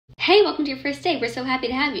Hey, welcome to your first day. We're so happy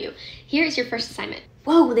to have you. Here is your first assignment.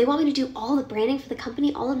 Whoa, they want me to do all the branding for the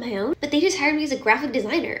company all on my own? But they just hired me as a graphic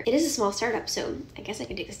designer. It is a small startup, so I guess I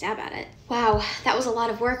can take a stab at it. Wow, that was a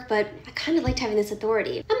lot of work, but I kind of liked having this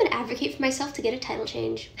authority. I'm gonna advocate for myself to get a title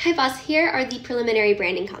change. Hi boss, here are the preliminary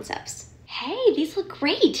branding concepts. Hey, these look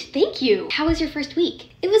great. Thank you. How was your first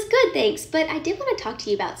week? It was good, thanks, but I did want to talk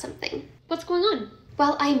to you about something. What's going on?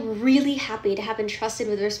 Well, I'm really happy to have been trusted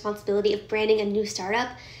with the responsibility of branding a new startup.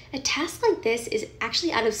 A task like this is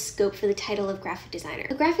actually out of scope for the title of graphic designer.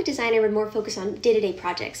 A graphic designer would more focus on day-to-day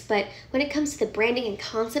projects, but when it comes to the branding and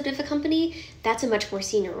concept of a company, that's a much more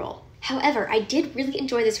senior role. However, I did really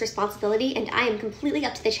enjoy this responsibility, and I am completely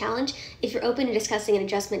up to the challenge if you're open to discussing an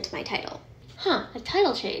adjustment to my title. Huh, a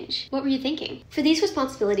title change. What were you thinking? For these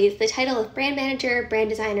responsibilities, the title of brand manager, brand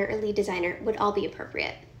designer, or lead designer would all be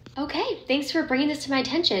appropriate. Okay, thanks for bringing this to my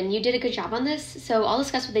attention. You did a good job on this, so I'll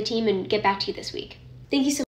discuss with the team and get back to you this week. Thank you so much.